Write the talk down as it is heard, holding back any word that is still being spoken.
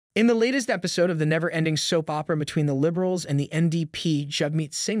In the latest episode of the never-ending soap opera between the Liberals and the NDP,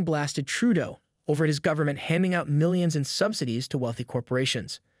 Jagmeet Singh blasted Trudeau over his government handing out millions in subsidies to wealthy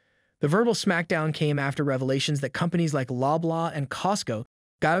corporations. The verbal smackdown came after revelations that companies like Loblaw and Costco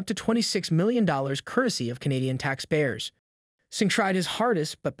got up to $26 million courtesy of Canadian taxpayers. Singh tried his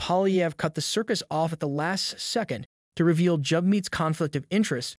hardest, but Poilievre cut the circus off at the last second to reveal Jagmeet's conflict of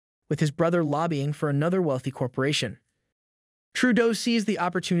interest with his brother lobbying for another wealthy corporation. Trudeau seized the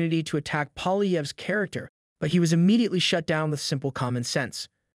opportunity to attack Poilievre's character, but he was immediately shut down with simple common sense.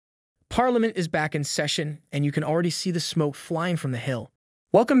 Parliament is back in session, and you can already see the smoke flying from the hill.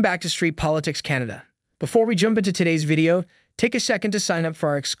 Welcome back to Street Politics Canada. Before we jump into today's video, take a second to sign up for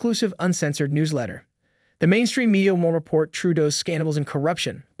our exclusive uncensored newsletter. The mainstream media won't report Trudeau's scandals and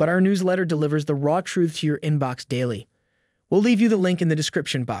corruption, but our newsletter delivers the raw truth to your inbox daily. We'll leave you the link in the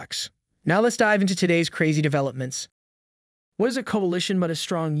description box. Now let's dive into today's crazy developments. What is a coalition but a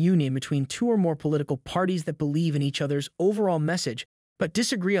strong union between two or more political parties that believe in each other's overall message but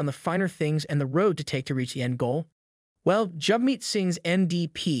disagree on the finer things and the road to take to reach the end goal? Well, Jagmeet Singh's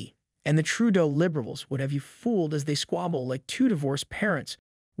NDP and the Trudeau Liberals would have you fooled as they squabble like two divorced parents,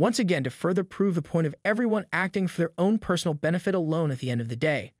 once again to further prove the point of everyone acting for their own personal benefit alone at the end of the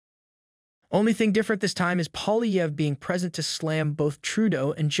day. Only thing different this time is Poilievre being present to slam both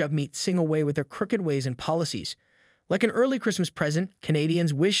Trudeau and Jagmeet Singh away with their crooked ways and policies. Like an early Christmas present,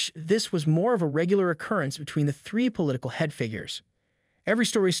 Canadians wish this was more of a regular occurrence between the three political head figures. Every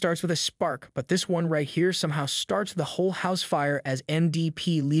story starts with a spark, but this one right here somehow starts the whole house fire as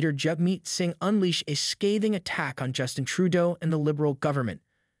NDP leader Jagmeet Singh unleashed a scathing attack on Justin Trudeau and the Liberal government.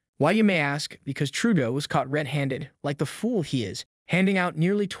 Why, you may ask? Because Trudeau was caught red-handed, like the fool he is, handing out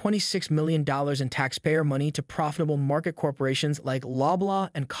nearly $26 million in taxpayer money to profitable market corporations like Loblaw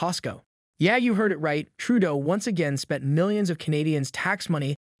and Costco. Yeah, you heard it right. Trudeau once again spent millions of Canadians' tax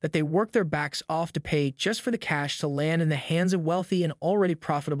money that they worked their backs off to pay just for the cash to land in the hands of wealthy and already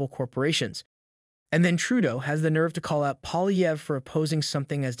profitable corporations. And then Trudeau has the nerve to call out Poilievre for opposing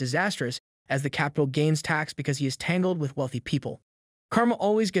something as disastrous as the capital gains tax because he is tangled with wealthy people. Karma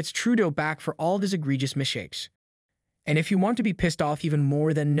always gets Trudeau back for all of his egregious misshapes. And if you want to be pissed off even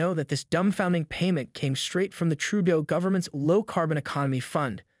more, then know that this dumbfounding payment came straight from the Trudeau government's low-carbon economy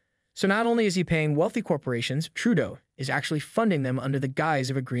fund. So not only is he paying wealthy corporations, Trudeau is actually funding them under the guise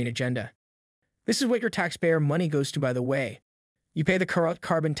of a green agenda. This is what your taxpayer money goes to, by the way. You pay the corrupt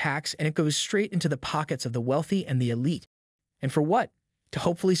carbon tax, and it goes straight into the pockets of the wealthy and the elite. And for what? To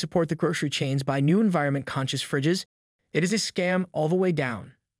hopefully support the grocery chains, buy new environment-conscious fridges. It is a scam all the way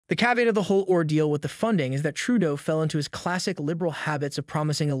down. The caveat of the whole ordeal with the funding is that Trudeau fell into his classic liberal habits of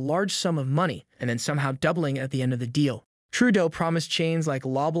promising a large sum of money and then somehow doubling it at the end of the deal. Trudeau promised chains like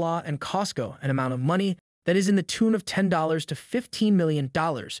Loblaw and Costco an amount of money that is in the tune of $10 to $15 million,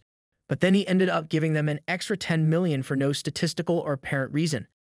 but then he ended up giving them an extra $10 million for no statistical or apparent reason.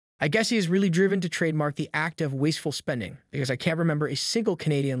 I guess he is really driven to trademark the act of wasteful spending, because I can't remember a single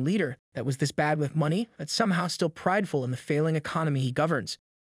Canadian leader that was this bad with money that's somehow still prideful in the failing economy he governs.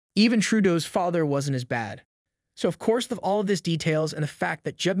 Even Trudeau's father wasn't as bad. So of course, with all of these details and the fact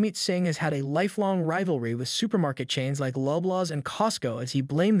that Jagmeet Singh has had a lifelong rivalry with supermarket chains like Loblaws and Costco as he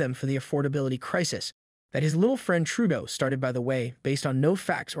blamed them for the affordability crisis that his little friend Trudeau started, by the way, based on no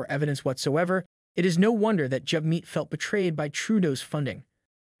facts or evidence whatsoever, it is no wonder that Jagmeet felt betrayed by Trudeau's funding.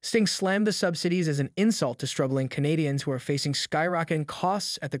 Singh slammed the subsidies as an insult to struggling Canadians who are facing skyrocketing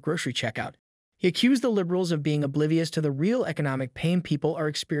costs at the grocery checkout. He accused the Liberals of being oblivious to the real economic pain people are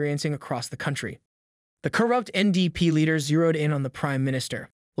experiencing across the country. The corrupt NDP leader zeroed in on the Prime Minister,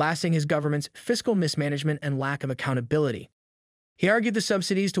 blasting his government's fiscal mismanagement and lack of accountability. He argued the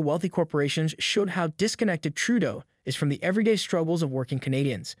subsidies to wealthy corporations showed how disconnected Trudeau is from the everyday struggles of working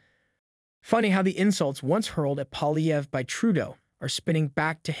Canadians. Funny how the insults once hurled at Poilievre by Trudeau are spinning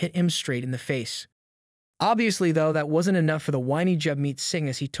back to hit him straight in the face. Obviously, though, that wasn't enough for the whiny Jagmeet Singh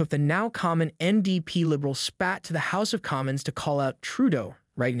as he took the now common NDP Liberal spat to the House of Commons to call out Trudeau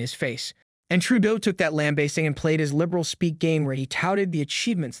right in his face. And Trudeau took that lambasting and played his liberal speak game where he touted the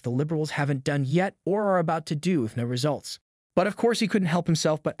achievements the Liberals haven't done yet or are about to do with no results. But of course he couldn't help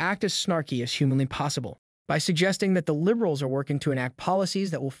himself but act as snarky as humanly possible by suggesting that the Liberals are working to enact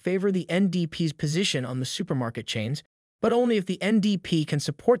policies that will favor the NDP's position on the supermarket chains, but only if the NDP can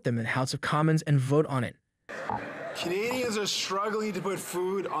support them in the House of Commons and vote on it. Canadians are struggling to put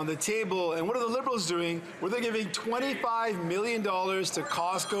food on the table, and what are the Liberals doing? Well, they're giving $25 million to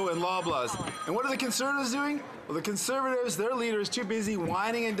Costco and Loblaws. And what are the Conservatives doing? Well, the Conservatives, their leader is too busy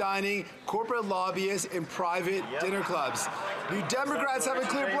whining and dining corporate lobbyists in private dinner clubs. New Democrats have a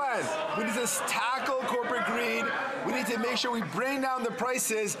clear plan. We need to tax tackle corporate greed, we need to make sure we bring down the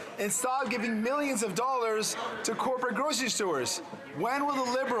prices and stop giving millions of dollars to corporate grocery stores. When will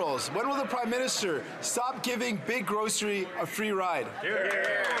the Liberals, when will the Prime Minister stop giving big grocery a free ride?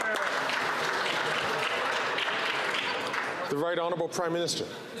 The Right Honourable Prime Minister.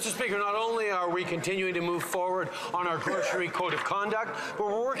 Mr. Speaker, not only are we continuing to move forward on our grocery code of conduct, but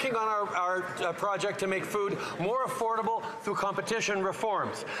we're working on our project to make food more affordable through competition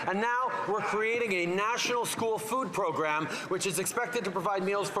reforms. And now we're creating a national school food program, which is expected to provide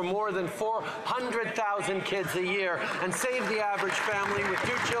meals for more than 400,000 kids a year and save the average family with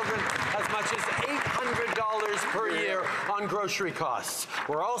 2 children as much as $800 per year on grocery costs.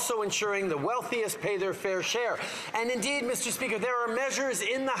 We're also ensuring the wealthiest pay their fair share. And indeed, Mr. Speaker, there are measures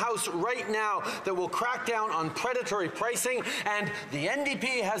in the House right now that will crack down on predatory pricing, and the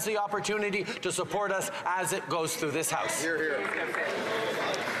NDP has the opportunity to support us as it goes through this House.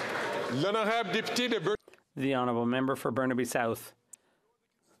 The Honourable Member for Burnaby South.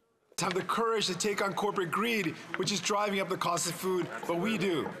 To have the courage to take on corporate greed, which is driving up the cost of food, but we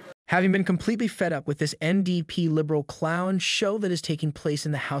do. Having been completely fed up with this NDP Liberal clown show that is taking place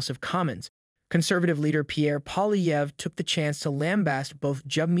in the House of Commons, Conservative leader Pierre Poilievre took the chance to lambaste both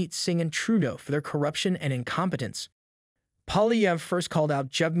Jagmeet Singh and Trudeau for their corruption and incompetence. Poilievre first called out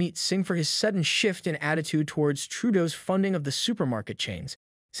Jagmeet Singh for his sudden shift in attitude towards Trudeau's funding of the supermarket chains,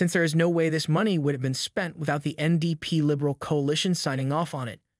 since there is no way this money would have been spent without the NDP Liberal coalition signing off on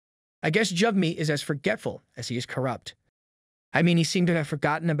it. I guess Jagmeet is as forgetful as he is corrupt. I mean, he seemed to have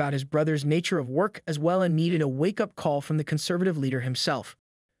forgotten about his brother's nature of work as well and needed a wake-up call from the Conservative leader himself.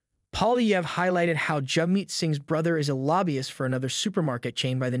 Poilievre highlighted how Jagmeet Singh's brother is a lobbyist for another supermarket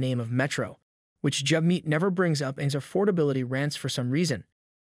chain by the name of Metro, which Jagmeet never brings up in his affordability rants for some reason.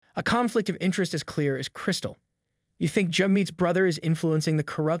 A conflict of interest as clear as crystal. You think Jagmeet's brother is influencing the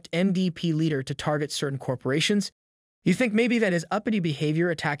corrupt NDP leader to target certain corporations? You think maybe that his uppity behavior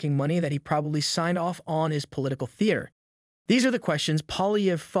attacking money that he probably signed off on is political theater? These are the questions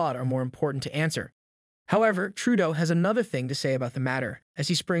Poilievre thought are more important to answer. However, Trudeau has another thing to say about the matter, as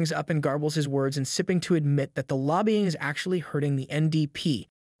he springs up and garbles his words and sipping to admit that the lobbying is actually hurting the NDP,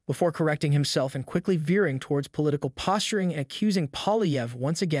 before correcting himself and quickly veering towards political posturing and accusing Poilievre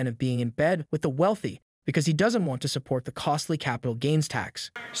once again of being in bed with the wealthy because he doesn't want to support the costly capital gains tax.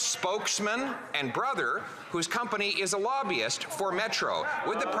 Spokesman and brother, whose company is a lobbyist for Metro.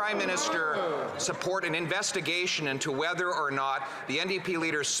 Would the Prime Minister support an investigation into whether or not the NDP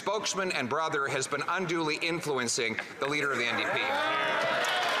leader's spokesman and brother has been unduly influencing the leader of the NDP?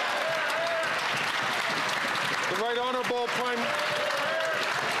 The Right Honourable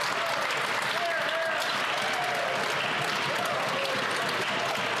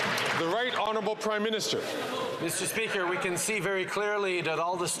Prime Minister. Mr. Speaker, we can see very clearly that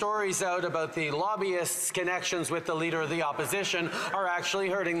all the stories out about the lobbyists' connections with the Leader of the Opposition are actually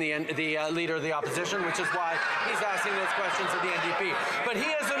hurting the Leader of the Opposition, which is why he's asking those questions of the NDP. But he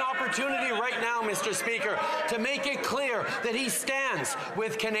has an opportunity right now, Mr. Speaker, to make it clear that he stands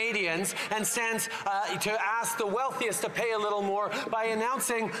with Canadians and stands to ask the wealthiest to pay a little more by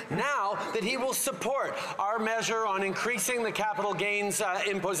announcing now that he will support our measure on increasing the capital gains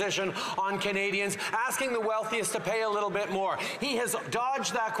imposition on Canadians, asking the wealthiest to pay a little bit more. He has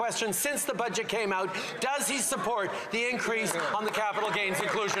dodged that question since the budget came out. Does he support the increase on the capital gains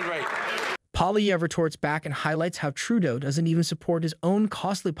inclusion rate? Poilievre retorts back and highlights how Trudeau doesn't even support his own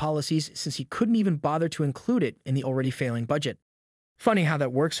costly policies since he couldn't even bother to include it in the already failing budget. Funny how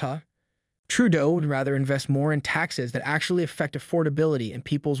that works, huh? Trudeau would rather invest more in taxes that actually affect affordability and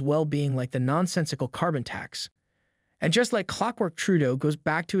people's well-being, like the nonsensical carbon tax. And just like clockwork, Trudeau goes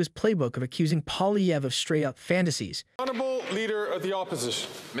back to his playbook of accusing Poilievre of straight-up fantasies. Honourable Leader of the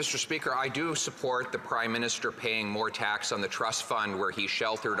Opposition. Mr. Speaker, I do support the Prime Minister paying more tax on the trust fund where he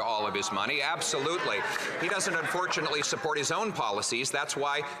sheltered all of his money. Absolutely. He doesn't, unfortunately, support his own policies. That's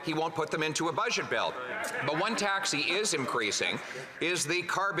why he won't put them into a budget bill. But one tax he is increasing is the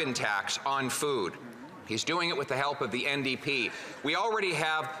carbon tax on food. He's doing it with the help of the NDP. We already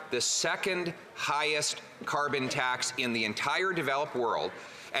have the second highest carbon tax in the entire developed world,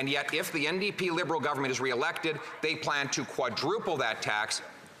 and yet if the NDP Liberal government is re-elected, they plan to quadruple that tax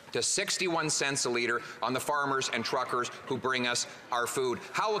to 61 cents a litre on the farmers and truckers who bring us our food.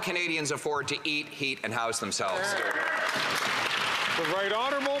 How will Canadians afford to eat, heat, and house themselves? The Right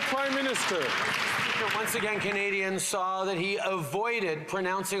Honourable Prime Minister. Once again, Canadians saw that he avoided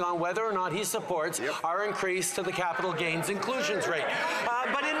pronouncing on whether or not he supports our increase to the capital gains inclusions rate.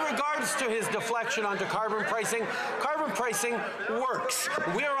 But in regards to his deflection onto carbon pricing works.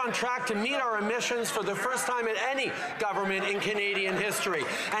 We are on track to meet our emissions for the first time in any government in Canadian history.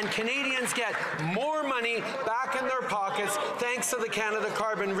 And Canadians get more money back in their pockets thanks to the Canada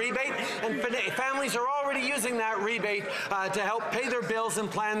Carbon Rebate. And families are already using that rebate to help pay their bills and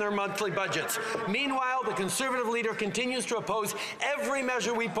plan their monthly budgets. Meanwhile, the Conservative leader continues to oppose every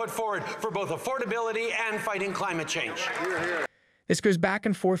measure we put forward for both affordability and fighting climate change. This goes back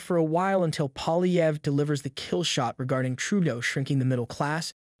and forth for a while until Poilievre delivers the kill shot regarding Trudeau shrinking the middle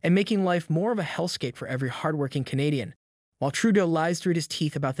class and making life more of a hellscape for every hardworking Canadian, while Trudeau lies through his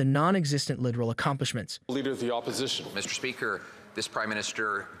teeth about the non-existent Liberal accomplishments. Leader of the Opposition. Mr. Speaker, this Prime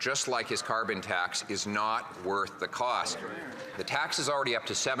Minister, just like his carbon tax, is not worth the cost. The tax is already up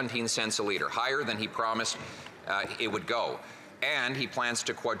to 17 cents a litre, higher than he promised it would go. And he plans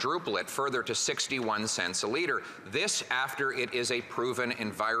to quadruple it further to 61 cents a litre. This after it is a proven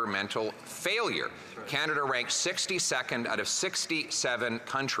environmental failure. Canada ranks 62nd out of 67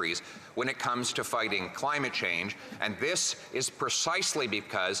 countries when it comes to fighting climate change. And this is precisely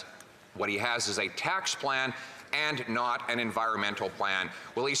because what he has is a tax plan and not an environmental plan.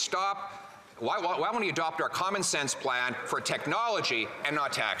 Will he stop? Why won't he adopt our common sense plan for technology and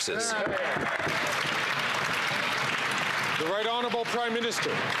not taxes? The Right Honourable Prime Minister.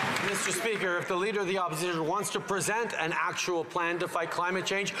 Mr. Speaker, if the Leader of the Opposition wants to present an actual plan to fight climate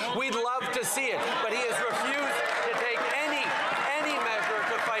change, we'd love to see it, but he has refused to take any measure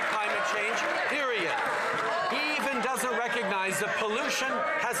to fight climate change, period. He even doesn't recognize that pollution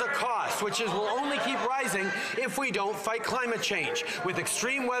has a cost, which will only keep rising if we don't fight climate change, with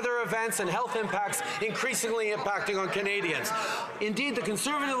extreme weather events and health impacts increasingly impacting on Canadians. Indeed, the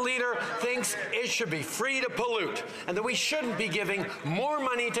Conservative leader thinks it should be free to pollute, and that we shouldn't be giving more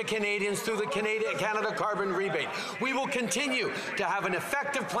money to Canadians through the Canada Carbon Rebate. We will continue to have an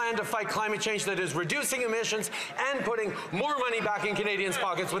effective plan to fight climate change that is reducing emissions and putting more money back in Canadians'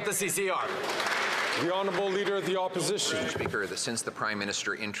 pockets with the CCR. The Honourable Leader of the Opposition. Mr. Speaker, since the Prime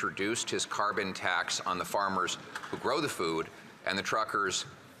Minister introduced his carbon tax on the farmers who grow the food and the truckers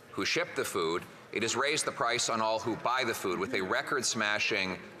who ship the food, it has raised the price on all who buy the food, with a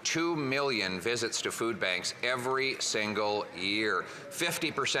record-smashing 2 million visits to food banks every single year.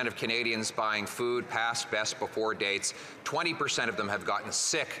 50% of Canadians buying food past best before dates. 20% of them have gotten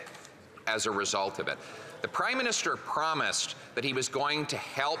sick as a result of it. The Prime Minister promised that he was going to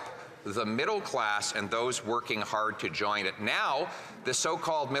help the middle class and those working hard to join it. Now, the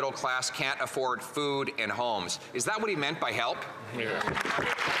so-called middle class can't afford food in homes. Is that what he meant by help? Yeah.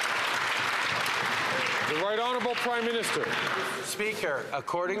 The Right Honourable Prime Minister. Speaker,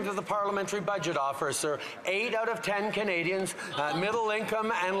 according to the Parliamentary Budget Officer, 8 out of 10 Canadians,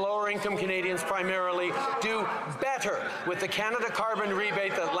 middle-income and lower-income Canadians primarily, do better with the Canada Carbon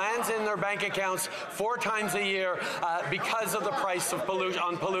Rebate that lands in their bank accounts 4 times a year because of the price of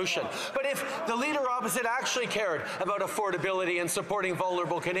pollution. But if the leader opposite actually cared about affordability and supporting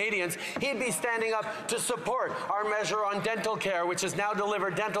vulnerable Canadians, he'd be standing up to support our measure on dental care, which has now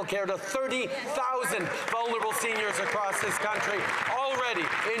delivered dental care to 30,000 vulnerable seniors across this country already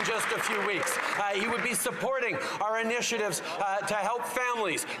in just a few weeks. He would be supporting our initiatives to help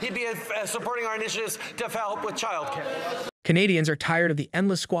families. He'd be supporting our initiatives to help with childcare. Canadians are tired of the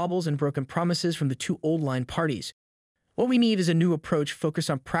endless squabbles and broken promises from the two old-line parties. What we need is a new approach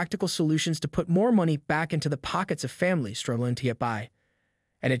focused on practical solutions to put more money back into the pockets of families struggling to get by.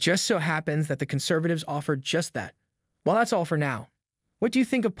 And it just so happens that the Conservatives offered just that. Well, that's all for now. What do you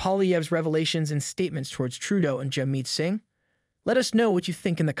think of Poilievre's revelations and statements towards Trudeau and Jagmeet Singh? Let us know what you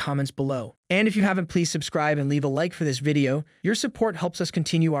think in the comments below. And if you haven't, please subscribe and leave a like for this video. Your support helps us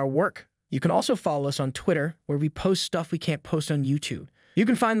continue our work. You can also follow us on Twitter, where we post stuff we can't post on YouTube. You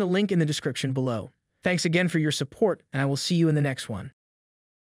can find the link in the description below. Thanks again for your support, and I will see you in the next one.